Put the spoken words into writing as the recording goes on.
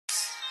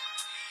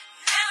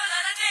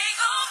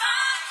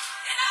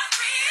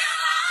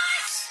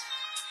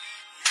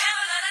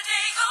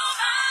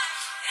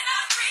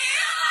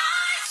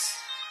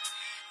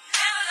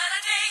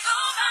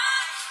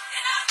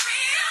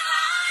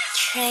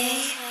Tre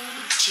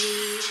G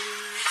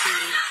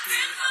Beatz.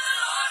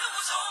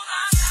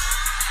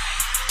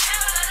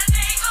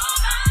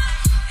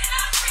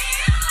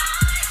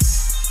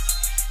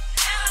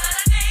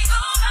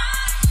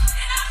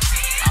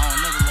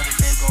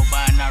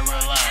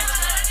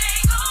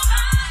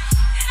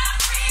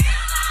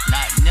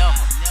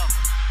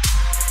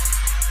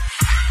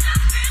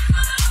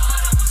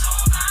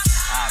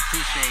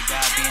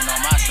 God being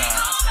on my side.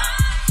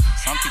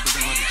 Some people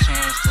don't get a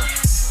chance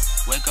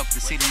to wake up to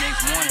see the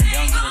next morning. They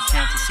don't get a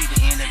chance to see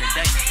the end of the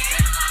day.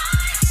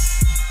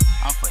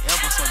 I'm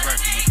forever so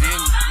grateful, you feel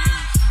me?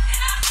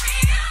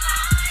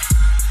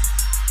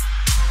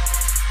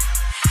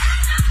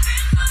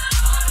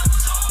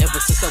 Ever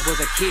since I was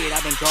a kid,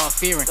 I've been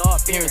God-fearing.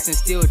 Parents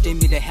instilled in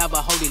me to have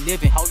a holy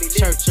living.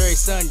 Church every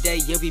Sunday,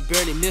 yeah, we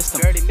barely missed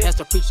them.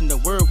 Pastor preaching the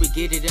word, we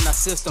get it in our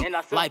system.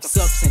 Life's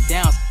ups and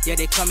downs, yeah,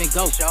 they come and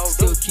go.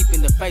 Still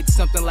keeping the faith,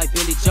 something like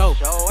Billy Joe.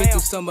 Been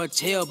through so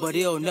much hell, but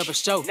it'll never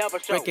show.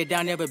 Break it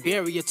down, every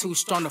barrier too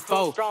strong to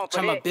fold.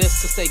 Try my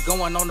best to stay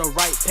going on the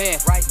right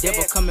path.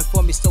 Devil coming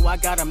for me, so I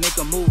gotta make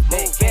a move.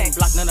 Can't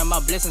block none of my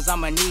blessings,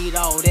 I'ma need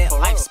all that.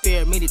 Life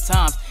spared many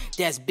times.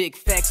 That's big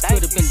facts,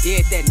 could've been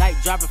dead that night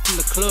driving from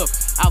the club.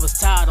 I was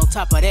tired, on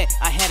top of that,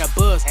 I had a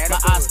buzz. My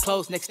eyes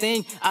closed, next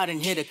thing, I done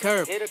hit a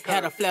curve.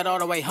 Had a flat all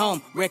the way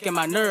home, wrecking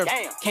my nerves.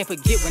 Can't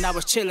forget when I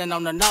was chilling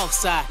on the north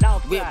side.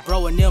 With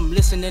bro and them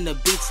listening to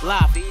beats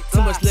live.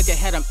 Too much liquor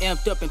had them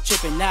amped up and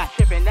tripping out.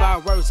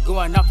 Fireworks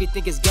going off, you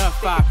think it's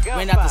gunfire.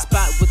 Ran out the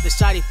spot with the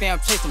shoddy fam,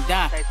 chase them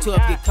down. 12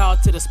 get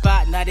called to the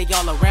spot, now they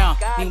all around.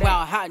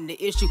 Meanwhile, hiding the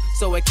issue,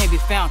 so it can't be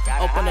found.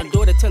 Open the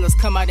door to tell us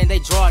come out and they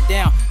draw it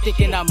down.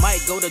 Thinking I might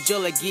go to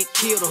jail or get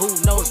killed, or who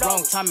knows,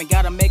 wrong timing.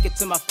 Gotta make it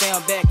to my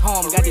fam back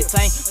home. Got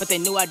detained, but they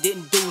knew I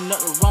didn't do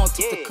nothing wrong.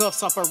 Took the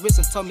cuffs off her wrist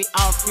and told me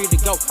I'm free to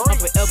go. I'm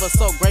forever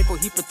so grateful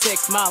he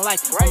protects my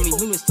life. Only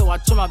human, so I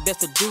try my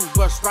best to do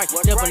what's right.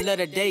 Never let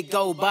a day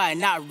go by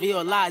and not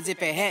realize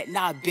if it had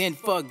not been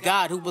for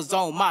God who was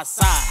on my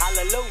side.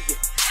 Hallelujah.